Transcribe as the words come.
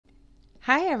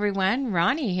Hi everyone,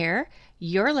 Ronnie here.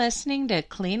 You're listening to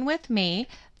Clean With Me,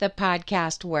 the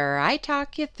podcast where I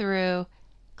talk you through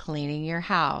cleaning your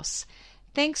house.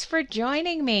 Thanks for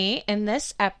joining me in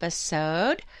this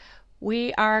episode.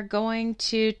 We are going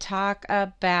to talk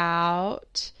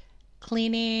about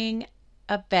cleaning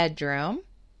a bedroom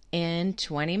in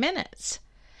 20 minutes.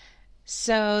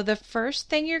 So the first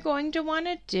thing you're going to want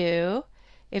to do,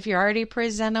 if you're already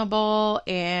presentable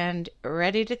and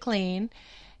ready to clean,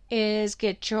 is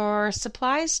get your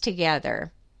supplies together.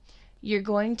 You're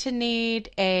going to need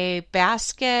a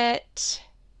basket,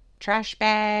 trash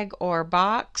bag, or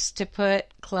box to put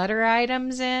clutter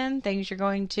items in, things you're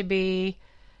going to be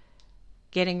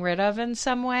getting rid of in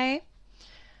some way.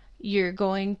 You're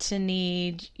going to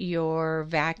need your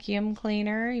vacuum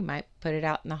cleaner. You might put it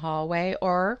out in the hallway,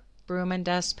 or broom and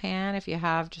dustpan if you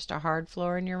have just a hard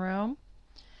floor in your room.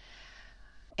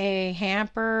 A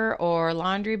hamper or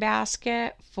laundry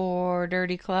basket for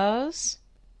dirty clothes.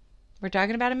 We're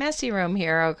talking about a messy room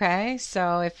here, okay?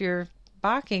 So if you're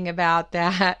balking about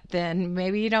that, then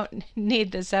maybe you don't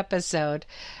need this episode.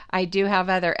 I do have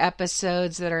other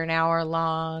episodes that are an hour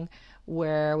long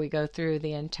where we go through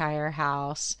the entire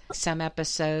house. Some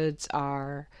episodes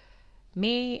are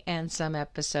me and some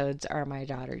episodes are my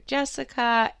daughter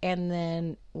Jessica. And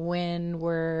then when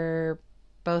we're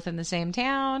both in the same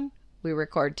town, we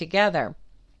record together.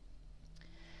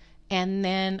 And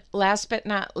then last but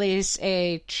not least,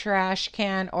 a trash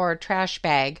can or trash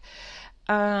bag.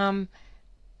 If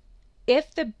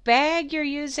the bag you're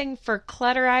using for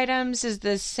clutter items is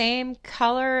the same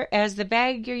color as the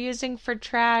bag you're using for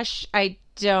trash, I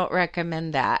don't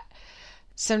recommend that.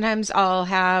 Sometimes I'll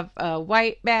have a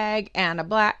white bag and a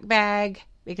black bag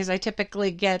because I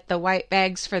typically get the white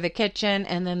bags for the kitchen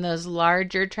and then those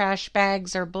larger trash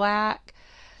bags are black.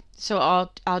 So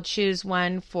I'll choose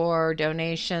one for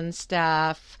donation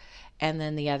stuff and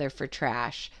then the other for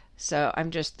trash. So I'm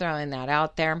just throwing that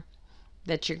out there,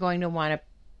 that you're going to want to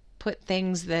put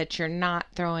things that you're not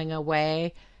throwing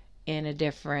away in a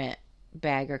different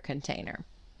bag or container.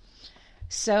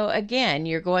 So again,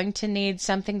 you're going to need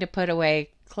something to put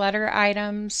away clutter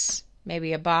items,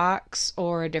 maybe a box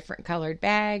or a different colored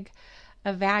bag,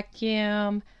 a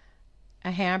vacuum, a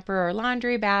hamper or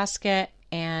laundry basket,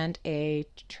 and a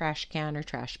trash can or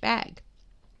trash bag.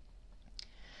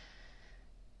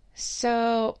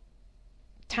 So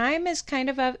time is kind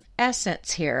of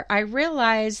essence here. I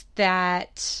realize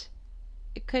that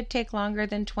it could take longer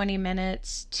than 20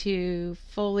 minutes to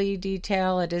fully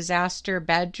detail a disaster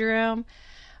bedroom,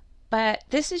 but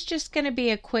this is just going to be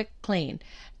a quick clean.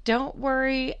 Don't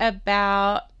worry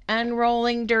about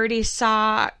unrolling dirty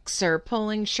socks or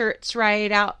pulling shirts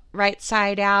right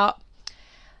side out.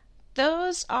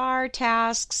 Those are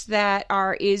tasks that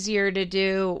are easier to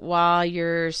do while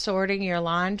you're sorting your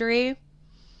laundry.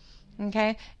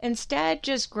 Okay? Instead,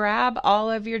 just grab all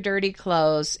of your dirty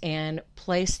clothes and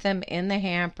place them in the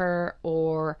hamper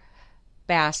or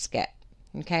basket.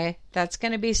 Okay? That's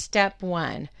going to be step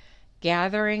one,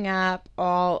 gathering up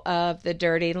all of the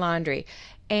dirty laundry.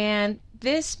 And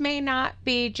this may not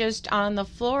be just on the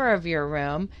floor of your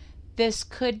room. This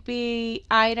could be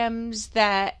items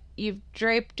that you've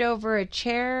draped over a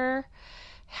chair.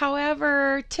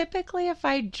 However, typically if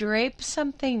I drape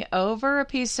something over a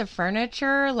piece of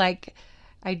furniture, like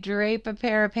I drape a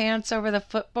pair of pants over the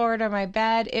footboard of my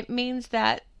bed, it means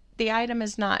that the item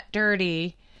is not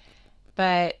dirty,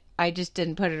 but I just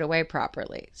didn't put it away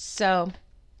properly. So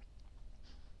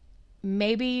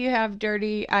maybe you have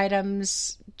dirty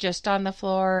items just on the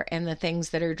floor and the things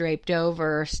that are draped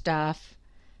over stuff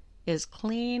is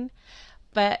clean.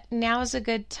 But now's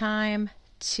the time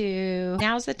to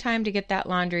get that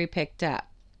laundry picked up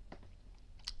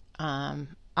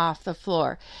off the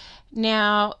floor.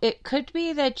 Now, it could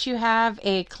be that you have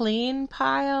a clean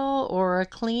pile or a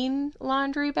clean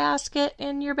laundry basket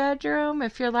in your bedroom.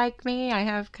 If you're like me, I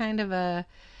have kind of a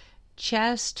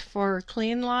chest for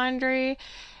clean laundry.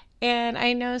 And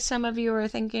I know some of you are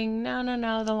thinking,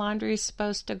 no, the laundry is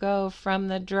supposed to go from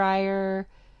the dryer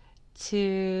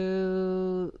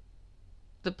to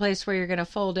the place where you're going to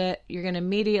fold it. You're going to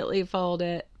immediately fold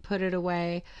it, put it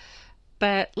away.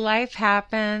 But life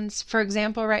happens. For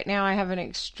example, right now I have an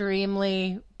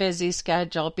extremely busy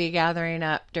schedule, be gathering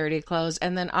up dirty clothes.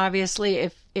 And then obviously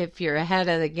if you're ahead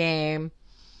of the game,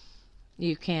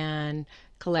 you can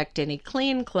collect any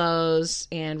clean clothes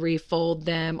and refold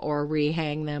them or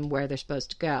rehang them where they're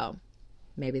supposed to go.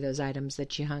 Maybe those items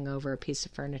that you hung over a piece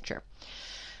of furniture.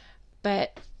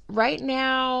 But right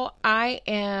now I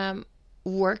am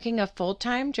working a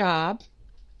full-time job,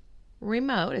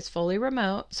 remote. It's fully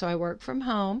remote, so I work from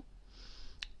home.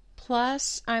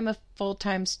 Plus, I'm a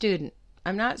full-time student.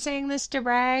 I'm not saying this to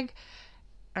brag.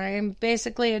 I'm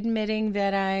basically admitting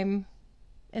that I'm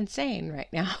insane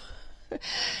right now.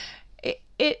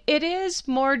 It is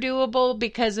more doable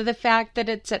because of the fact that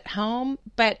it's at home,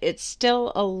 but it's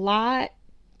still a lot.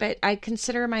 But I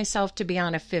consider myself to be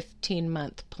on a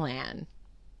 15-month plan.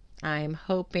 I'm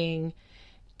hoping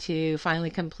to finally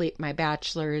complete my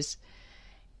bachelor's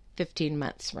 15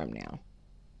 months from now.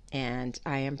 And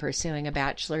I am pursuing a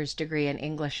bachelor's degree in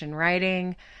English and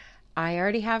writing. I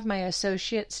already have my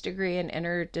associate's degree in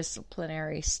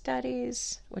interdisciplinary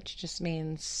studies, which just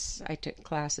means I took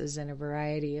classes in a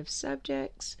variety of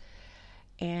subjects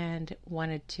and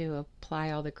wanted to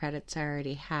apply all the credits I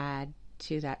already had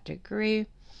to that degree.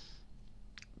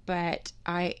 But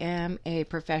I am a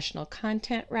professional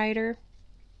content writer.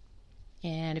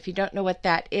 And if you don't know what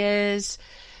that is,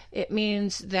 it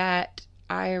means that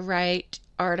I write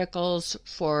articles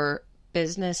for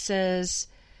businesses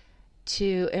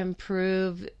to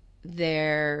improve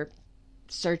their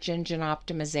search engine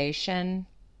optimization,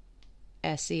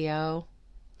 SEO.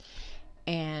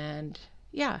 And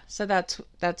yeah, so that's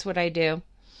what I do.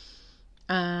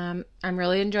 I'm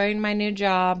really enjoying my new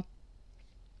job.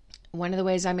 One of the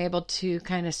ways I'm able to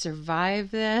kind of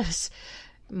survive this,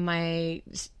 my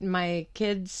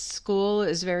kids' school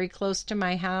is very close to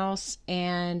my house,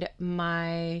 and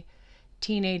my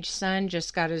teenage son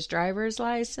just got his driver's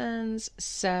license,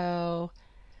 so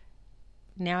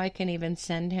now I can even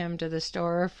send him to the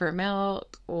store for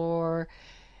milk. Or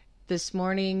this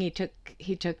morning he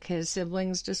took his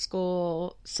siblings to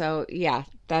school. So yeah,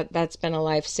 that's been a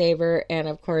lifesaver, and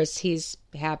of course he's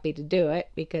happy to do it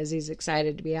because he's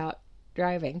excited to be out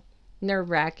driving.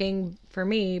 Nerve-wracking for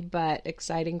me, but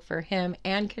exciting for him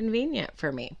and convenient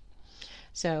for me.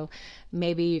 So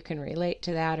maybe you can relate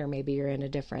to that, or maybe you're in a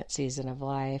different season of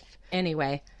life.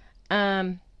 Anyway,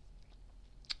 let's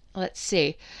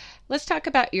see. Let's talk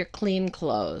about your clean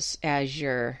clothes as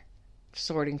you're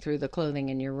sorting through the clothing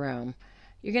in your room.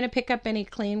 You're going to pick up any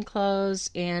clean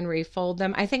clothes and refold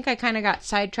them. I think I kind of got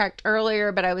sidetracked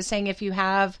earlier, but I was saying if you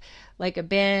have like a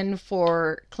bin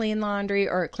for clean laundry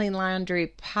or a clean laundry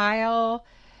pile,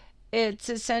 it's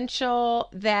essential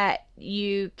that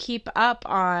you keep up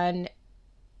on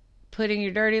putting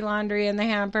your dirty laundry in the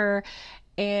hamper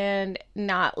and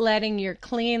not letting your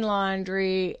clean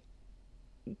laundry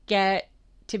get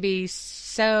to be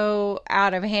so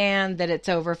out of hand that it's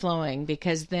overflowing,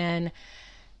 because then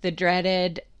the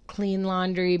dreaded clean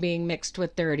laundry being mixed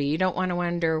with dirty. You don't want to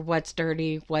wonder what's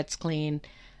dirty, what's clean.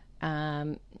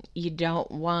 You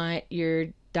don't want your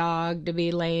dog to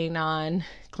be laying on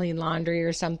clean laundry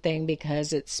or something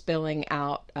because it's spilling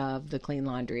out of the clean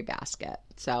laundry basket.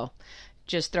 So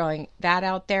just throwing that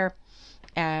out there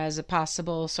as a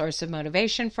possible source of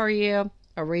motivation for you,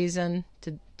 a reason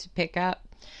to pick up.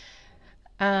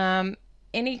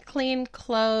 Any clean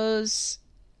clothes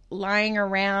lying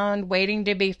around waiting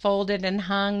to be folded and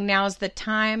hung, now's the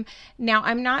time. Now,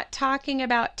 I'm not talking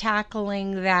about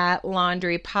tackling that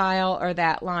laundry pile or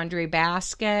that laundry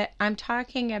basket. I'm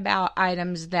talking about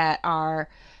items that are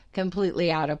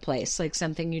completely out of place, like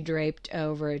something you draped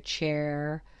over a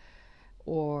chair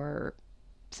or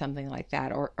something like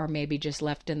that, or maybe just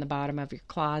left in the bottom of your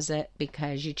closet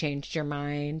because you changed your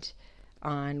mind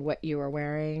on what you were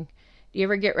wearing. Do you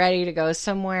ever get ready to go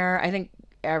somewhere? I think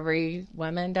every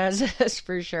woman does this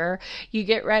for sure. You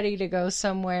get ready to go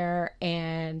somewhere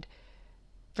and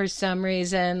for some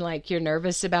reason, like you're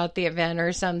nervous about the event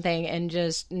or something, and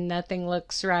just nothing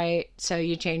looks right. So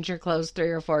you change your clothes 3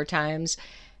 or 4 times,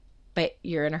 but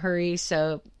you're in a hurry.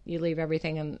 So you leave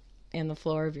everything in the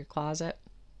floor of your closet.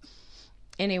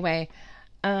 Anyway,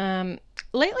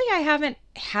 lately I haven't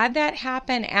had that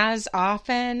happen as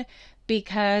often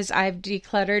because I've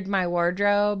decluttered my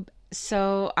wardrobe.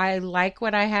 So I like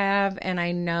what I have, and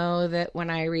I know that when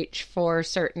I reach for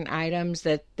certain items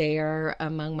that they are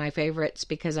among my favorites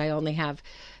because I only have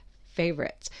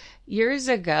favorites. Years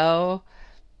ago,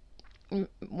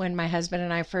 when my husband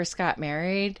and I first got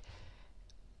married,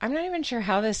 I'm not even sure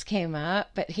how this came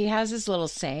up, but he has his little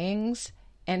sayings,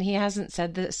 and he hasn't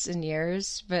said this in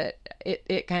years, but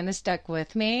it kind of stuck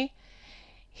with me.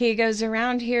 He goes,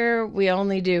 around here, we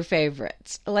only do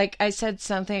favorites. Like I said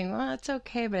something, well, it's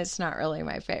okay, but it's not really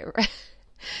my favorite.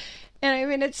 And I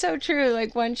mean, it's so true.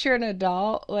 Like once you're an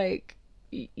adult, like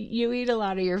you eat a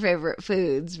lot of your favorite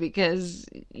foods because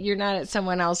you're not at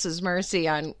someone else's mercy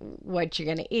on what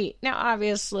you're going to eat. Now,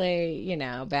 obviously,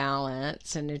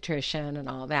 balance and nutrition and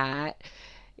all that,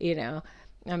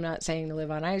 I'm not saying to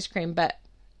live on ice cream, but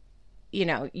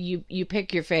you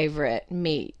pick your favorite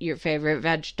meat, your favorite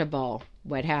vegetable,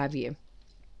 what have you.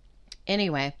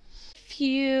 Anyway, if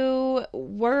you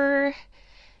were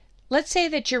let's say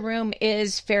that your room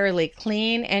is fairly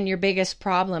clean and your biggest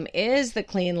problem is the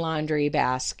clean laundry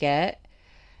basket.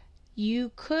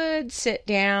 You could sit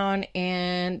down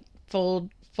and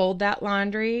fold that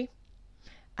laundry.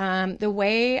 The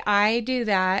way I do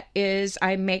that is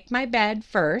I make my bed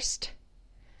first,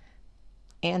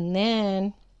 and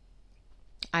then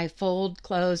I fold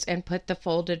clothes and put the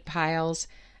folded piles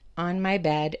on my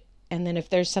bed. And then if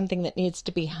there's something that needs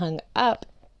to be hung up,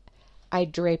 I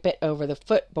drape it over the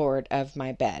footboard of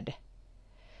my bed.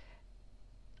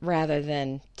 Rather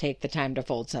than take the time to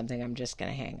fold something I'm just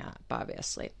going to hang up,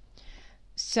 obviously.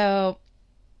 So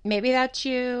maybe that's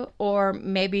you, or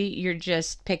maybe you're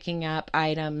just picking up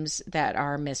items that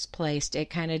are misplaced. It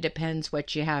kind of depends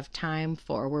what you have time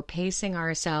for. We're pacing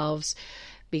ourselves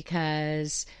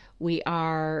because we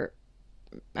are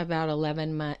about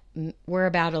 11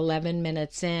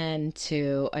 minutes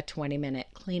into a 20-minute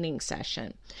cleaning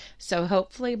session. So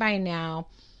hopefully by now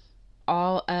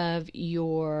all of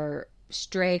your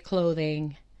stray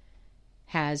clothing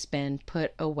has been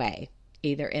put away,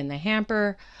 either in the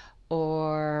hamper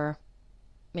or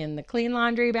in the clean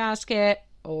laundry basket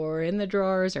or in the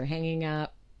drawers or hanging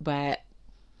up, but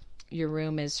your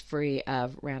room is free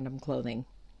of random clothing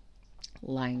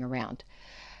lying around.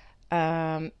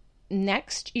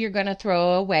 Next, you're going to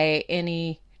throw away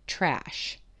any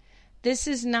trash. This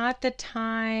is not the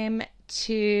time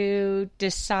to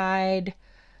decide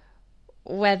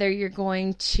whether you're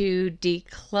going to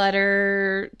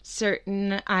declutter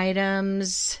certain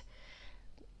items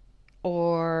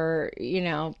or,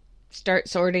 start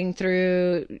sorting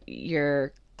through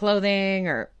your clothing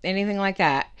or anything like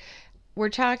that. We're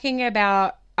talking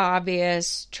about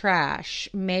obvious trash.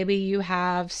 Maybe you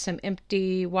have some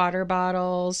empty water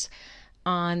bottles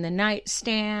on the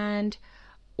nightstand,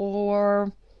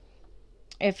 or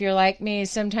if you're like me,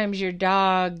 sometimes your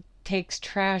dog takes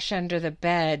trash under the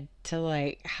bed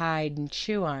to hide and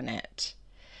chew on it.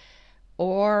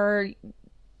 Or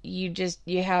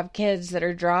you have kids that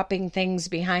are dropping things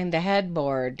behind the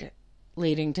headboard,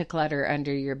 leading to clutter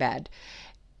under your bed.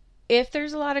 If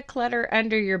there's a lot of clutter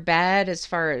under your bed as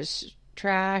far as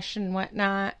trash and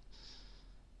whatnot,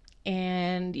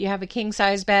 and you have a king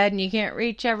size bed and you can't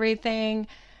reach everything,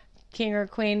 king or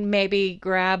queen, maybe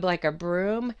grab a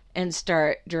broom and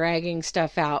start dragging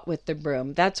stuff out with the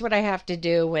broom. That's what I have to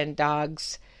do when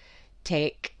dogs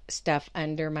take stuff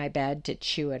under my bed to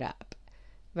chew it up.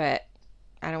 But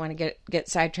I don't want to get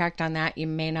sidetracked on that. You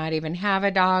may not even have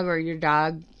a dog, or your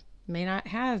dog may not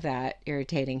have that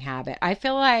irritating habit. I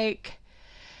feel like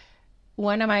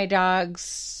one of my dogs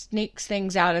sneaks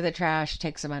things out of the trash,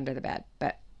 takes them under the bed.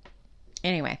 But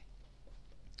anyway,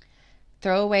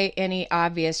 throw away any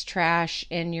obvious trash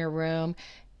in your room.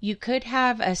 You could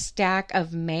have a stack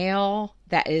of mail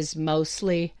that is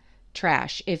mostly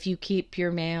trash if you keep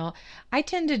your mail. I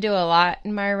tend to do a lot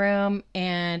in my room,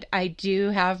 and I do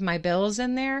have my bills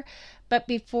in there. But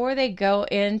before they go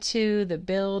into the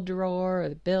bill drawer or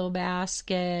the bill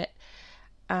basket,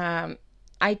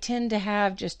 I tend to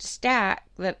have just a stack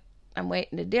that I'm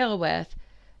waiting to deal with.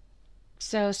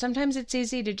 So sometimes it's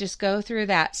easy to just go through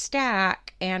that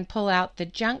stack and pull out the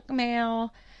junk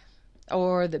mail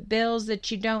or the bills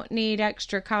that you don't need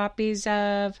extra copies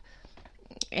of,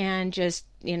 and just,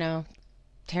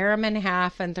 tear them in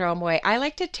half and throw them away. I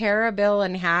like to tear a bill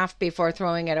in half before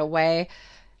throwing it away.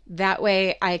 That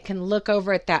way I can look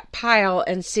over at that pile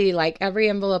and see every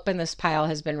envelope in this pile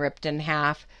has been ripped in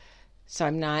half. So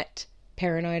I'm not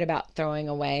paranoid about throwing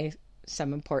away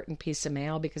some important piece of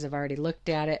mail because I've already looked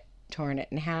at it, torn it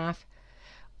in half.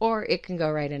 Or it can go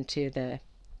right into the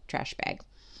trash bag,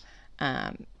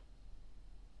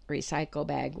 recycle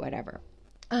bag, whatever.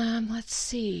 Let's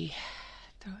see.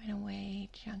 Throwing away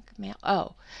junk mail.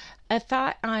 Oh, a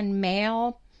thought on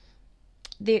mail.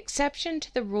 The exception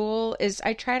to the rule is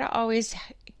I try to always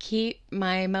keep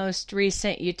my most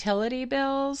recent utility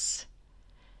bills,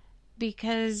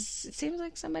 because it seems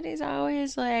like somebody's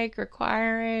always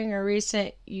requiring a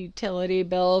recent utility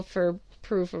bill for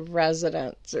proof of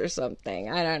residence or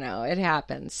something. I don't know. It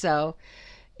happens. So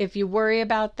if you worry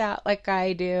about that like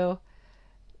I do,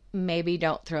 maybe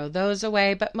don't throw those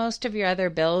away, but most of your other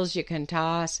bills you can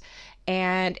toss.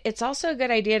 And it's also a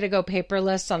good idea to go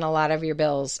paperless on a lot of your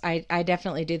bills. I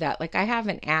definitely do that. I have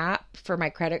an app for my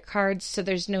credit cards, so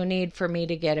there's no need for me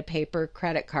to get a paper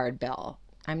credit card bill.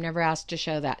 I'm never asked to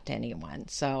show that to anyone,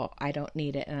 so I don't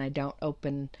need it, and I don't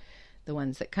open the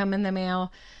ones that come in the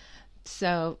mail.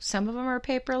 So some of them are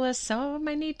paperless, some of them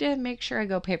I need to make sure I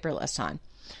go paperless on.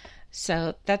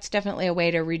 So that's definitely a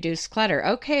way to reduce clutter.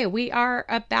 Okay, we are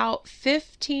about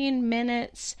 15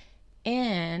 minutes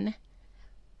in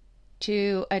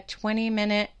to a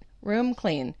 20-minute room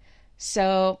clean.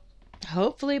 So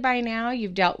hopefully by now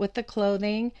you've dealt with the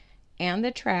clothing and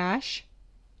the trash.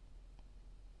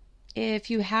 If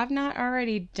you have not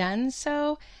already done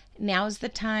so, now's the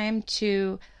time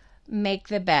to make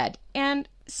the bed. And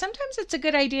sometimes it's a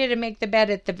good idea to make the bed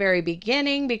at the very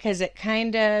beginning because it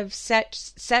kind of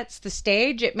sets the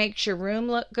stage. It makes your room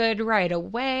look good right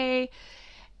away.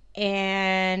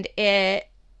 And it,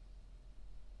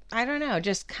 I don't know,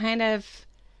 just kind of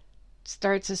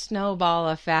starts a snowball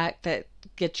effect that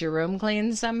gets your room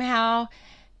clean somehow.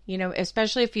 You know,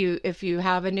 especially if you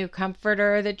have a new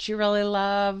comforter that you really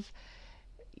love,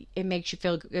 it makes you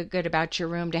feel good about your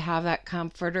room to have that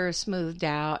comforter smoothed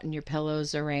out and your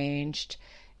pillows arranged.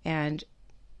 And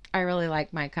I really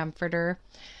like my comforter.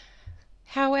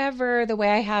 However, the way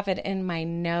I have it in my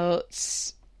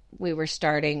notes, we were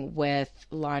starting with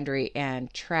laundry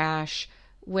and trash,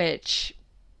 which,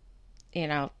 you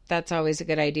know, that's always a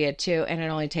good idea too. And it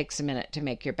only takes a minute to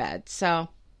make your bed. So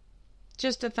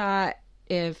just a thought,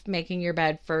 if making your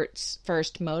bed first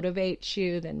motivates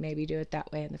you, then maybe do it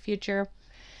that way in the future.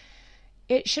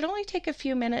 It should only take a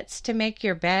few minutes to make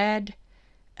your bed.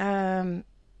 I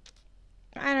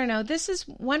don't know. This is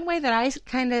one way that I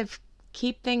kind of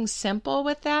keep things simple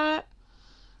with that.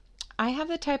 I have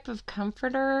the type of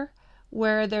comforter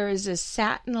where there is a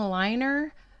satin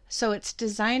liner, so it's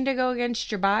designed to go against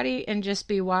your body and just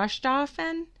be washed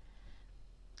often.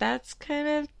 That's kind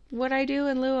of what I do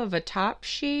in lieu of a top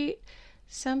sheet.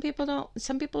 Some people don't.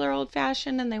 Some people are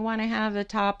old-fashioned and they want to have the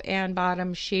top and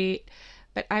bottom sheet.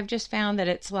 But I've just found that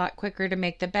it's a lot quicker to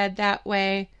make the bed that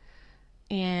way.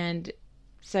 And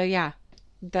so, yeah,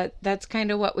 that's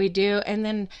kind of what we do. And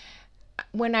then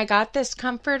when I got this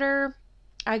comforter,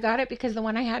 I got it because the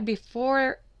one I had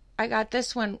before I got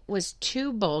this one was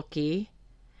too bulky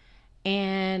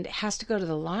and has to go to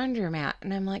the laundromat.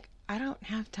 And I'm like, I don't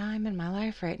have time in my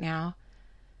life right now.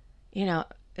 You know,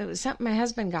 it was something my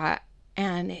husband got.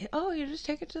 And, oh, you just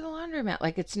take it to the laundromat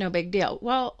like it's no big deal.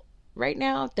 Well, right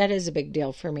now, that is a big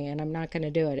deal for me, and I'm not going to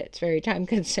do it. It's very time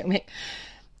consuming.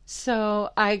 So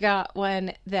I got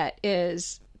one that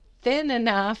is thin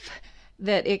enough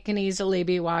that it can easily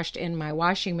be washed in my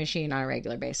washing machine on a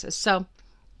regular basis. So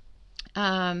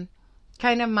kind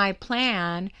of my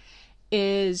plan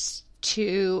is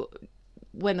to,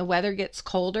 when the weather gets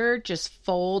colder, just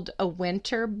fold a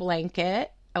winter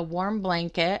blanket, a warm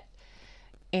blanket,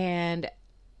 and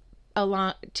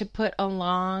to put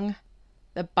along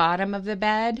the bottom of the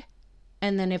bed.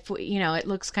 And then if we, you know, it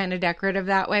looks kind of decorative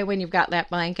that way when you've got that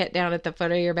blanket down at the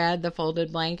foot of your bed, the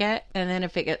folded blanket. And then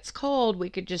if it gets cold, we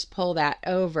could just pull that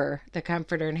over the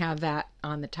comforter and have that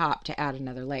on the top to add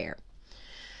another layer.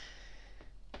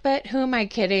 But who am I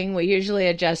kidding? We usually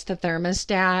adjust the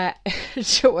thermostat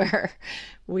to where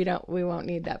we won't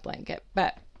need that blanket.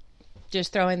 But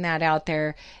just throwing that out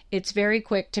there, it's very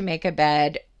quick to make a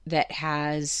bed that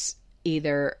has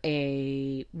either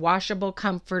a washable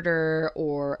comforter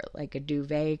or like a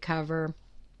duvet cover,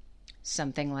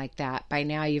 something like that. By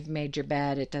now you've made your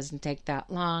bed. It doesn't take that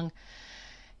long.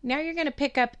 Now you're going to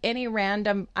pick up any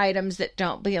random items that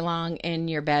don't belong in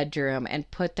your bedroom and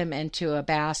put them into a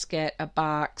basket, a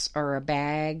box, or a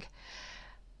bag.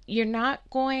 You're not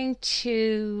going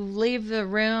to leave the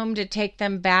room to take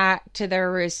them back to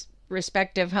their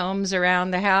respective homes around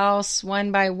the house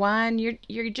one by one.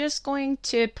 You're just going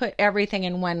to put everything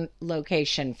in one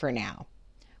location for now,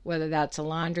 whether that's a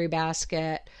laundry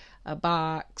basket, a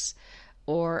box,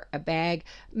 or a bag.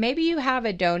 Maybe you have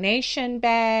a donation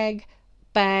bag,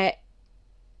 but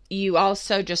you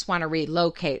also just want to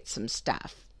relocate some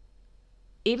stuff.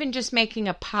 Even just making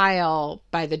a pile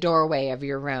by the doorway of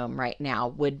your room right now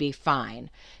would be fine.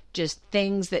 Just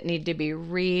things that need to be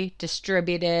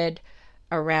redistributed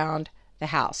around the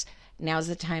house. Now's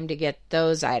the time to get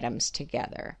those items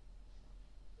together.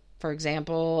 For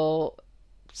example,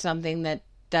 something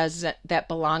that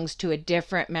belongs to a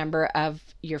different member of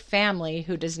your family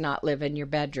who does not live in your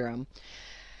bedroom.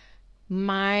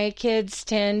 My kids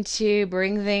tend to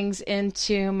bring things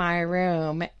into my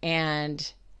room,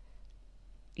 and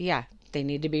yeah, they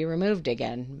need to be removed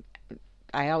again.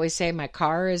 I always say my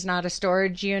car is not a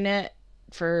storage unit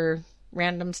for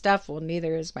random stuff. Well,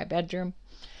 neither is my bedroom.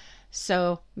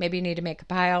 So maybe you need to make a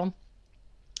pile.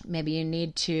 Maybe you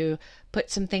need to put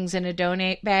some things in a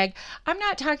donate bag. I'm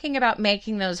not talking about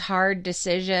making those hard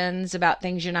decisions about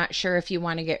things you're not sure if you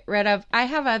want to get rid of. I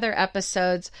have other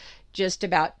episodes just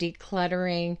about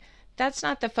decluttering. That's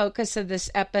not the focus of this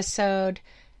episode,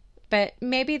 but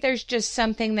maybe there's just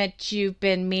something that you've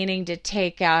been meaning to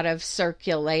take out of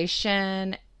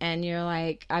circulation and you're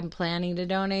like, I'm planning to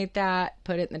donate that,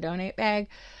 put it in the donate bag.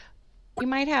 You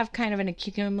might have kind of an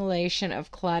accumulation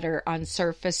of clutter on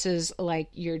surfaces like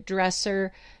your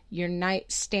dresser, your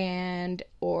nightstand,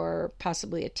 or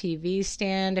possibly a TV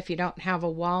stand if you don't have a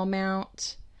wall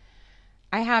mount.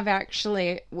 We have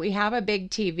a big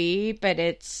TV, but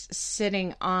it's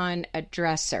sitting on a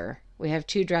dresser. We have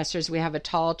two dressers. We have a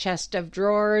tall chest of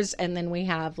drawers, and then we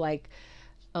have like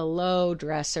a low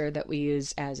dresser that we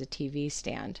use as a TV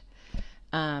stand.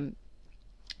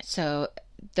 So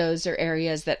those are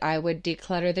areas that I would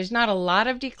declutter. There's not a lot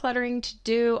of decluttering to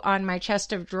do on my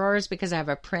chest of drawers because I have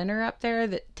a printer up there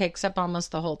that takes up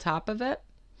almost the whole top of it.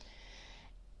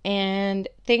 And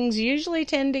things usually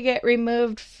tend to get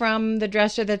removed from the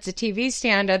dresser that's a TV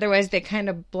stand. Otherwise, they kind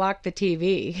of block the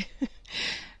TV.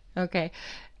 Okay.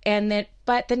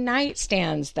 But the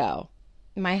nightstands, though.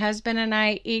 My husband and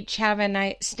I each have a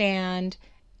nightstand,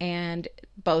 and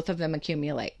both of them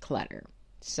accumulate clutter.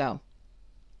 So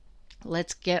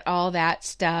let's get all that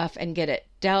stuff and get it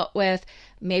dealt with.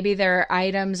 Maybe there are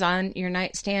items on your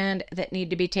nightstand that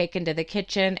need to be taken to the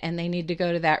kitchen and they need to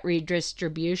go to that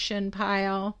redistribution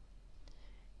pile.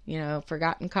 You know,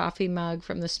 forgotten coffee mug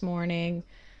from this morning,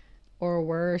 or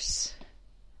worse,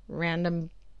 random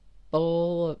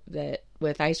bowl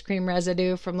with ice cream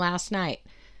residue from last night.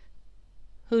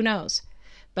 Who knows?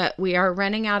 But we are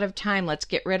running out of time. Let's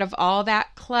get rid of all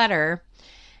that clutter.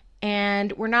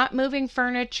 And we're not moving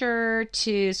furniture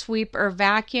to sweep or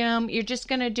vacuum. You're just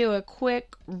going to do a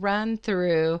quick run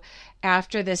through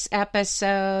after this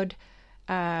episode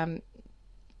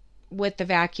with the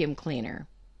vacuum cleaner.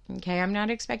 Okay, I'm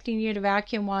not expecting you to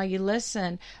vacuum while you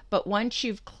listen, but once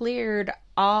you've cleared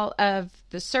all of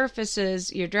the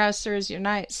surfaces, your dressers, your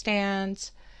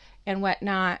nightstands, and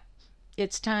whatnot,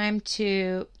 it's time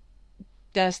to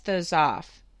dust those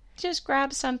off. Just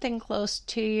grab something close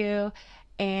to you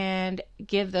and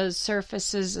give those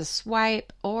surfaces a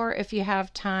swipe, or if you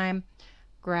have time,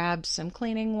 grab some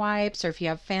cleaning wipes, or if you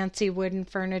have fancy wooden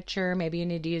furniture, maybe you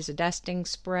need to use a dusting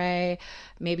spray,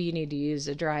 maybe you need to use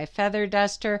a dry feather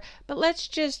duster, but let's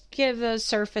just give those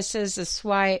surfaces a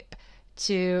swipe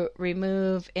to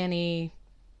remove any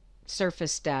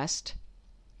surface dust.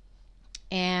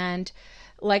 And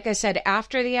like I said,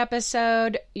 after the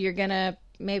episode, you're going to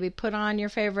maybe put on your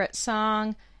favorite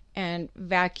song and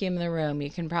vacuum the room. You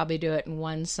can probably do it in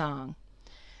one song.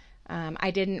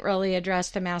 I didn't really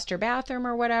address the master bathroom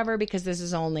or whatever because this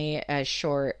is only a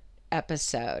short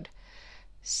episode.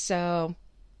 So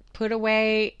put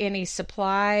away any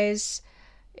supplies.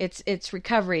 It's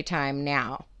recovery time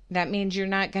now. That means you're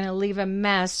not going to leave a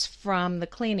mess from the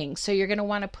cleaning. So you're going to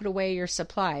want to put away your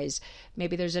supplies.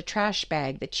 Maybe there's a trash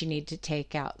bag that you need to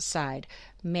take outside.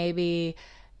 Maybe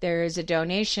there's a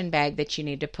donation bag that you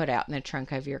need to put out in the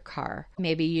trunk of your car.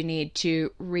 Maybe you need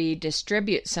to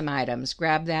redistribute some items.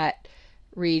 Grab that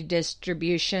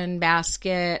redistribution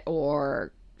basket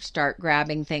or start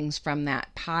grabbing things from that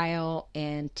pile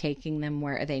and taking them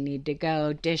where they need to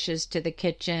go. Dishes to the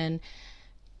kitchen,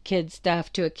 kid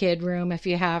stuff to a kid room if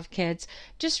you have kids.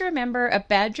 Just remember, a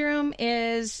bedroom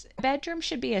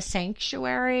should be a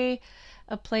sanctuary,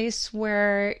 a place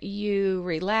where you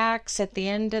relax at the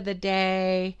end of the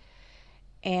day.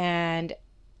 And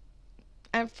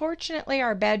unfortunately,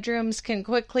 our bedrooms can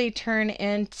quickly turn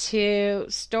into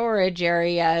storage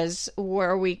areas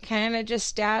where we kind of just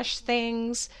stash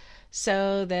things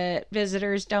so that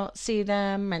visitors don't see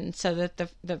them and so that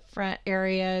the front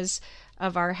areas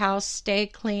of our house stay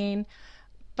clean.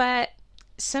 But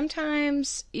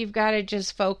sometimes you've got to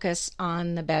just focus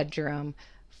on the bedroom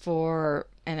for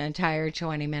an entire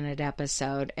 20-minute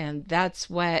episode, and that's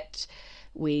what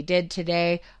we did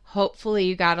today. Hopefully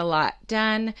you got a lot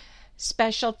done.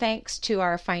 Special thanks to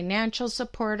our financial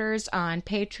supporters on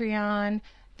Patreon.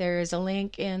 There is a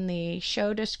link in the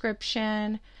show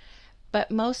description.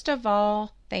 But most of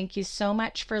all, thank you so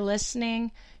much for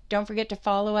listening. Don't forget to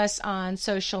follow us on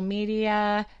social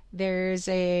media. There's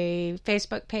a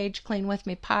Facebook page, Clean With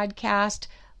Me Podcast.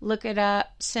 Look it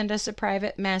up. Send us a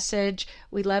private message.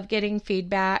 We love getting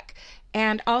feedback.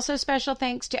 And also special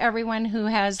thanks to everyone who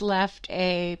has left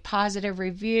a positive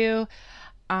review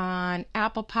on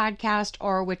Apple Podcast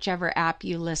or whichever app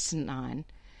you listen on.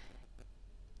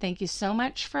 Thank you so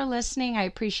much for listening. I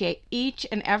appreciate each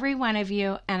and every one of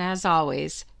you. And as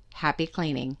always, happy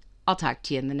cleaning. I'll talk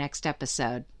to you in the next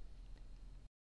episode.